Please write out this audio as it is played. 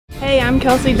Hey, I'm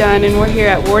Kelsey Dunn, and we're here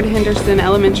at Ward Henderson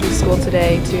Elementary School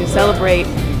today to celebrate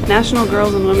National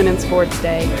Girls and Women in Sports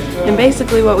Day. And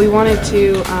basically what we wanted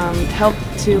to help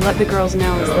to let the girls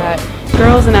know is that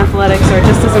girls in athletics are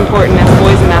just as important as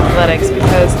boys in athletics,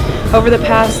 because over the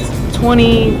past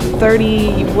 20,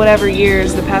 30, whatever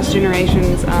years, the past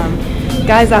generations,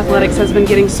 guys athletics has been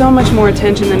getting so much more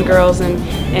attention than girls, and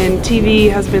TV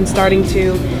has been starting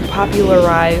to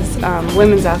popularize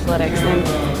women's athletics.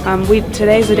 And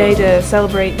today's a day to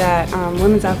celebrate that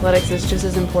women's athletics is just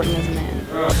as important as men.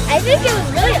 I think it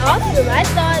was really awesome. I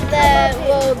thought that,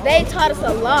 well, they taught us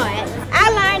a lot. I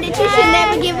learned that you should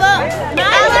never give up.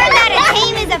 I learned that a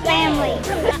team is a family.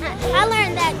 I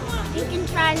learned that you can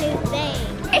try new things.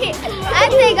 I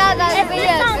think I'm gonna be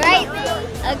a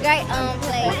great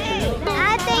player.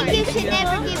 I think you should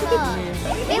never give up.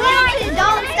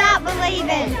 Don't stop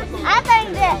believing. I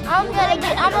think that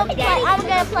I'm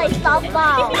gonna play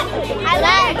softball.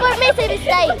 For Mississippi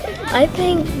State. I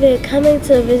think that coming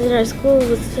to visit our school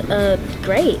was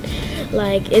great.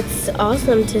 Like, it's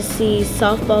awesome to see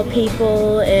softball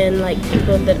people and like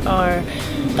people that are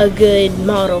a good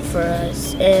model for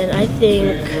us. And I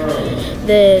think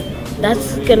that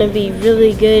that's going to be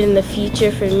really good in the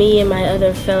future for me and my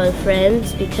other fellow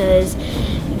friends, because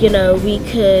we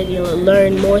could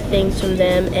learn more things from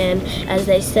them. And as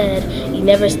they said, you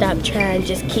never stop trying,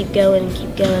 just keep going and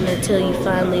keep going until you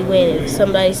finally win. If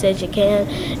somebody says you can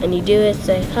and you do it,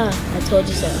 say, I told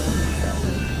you so.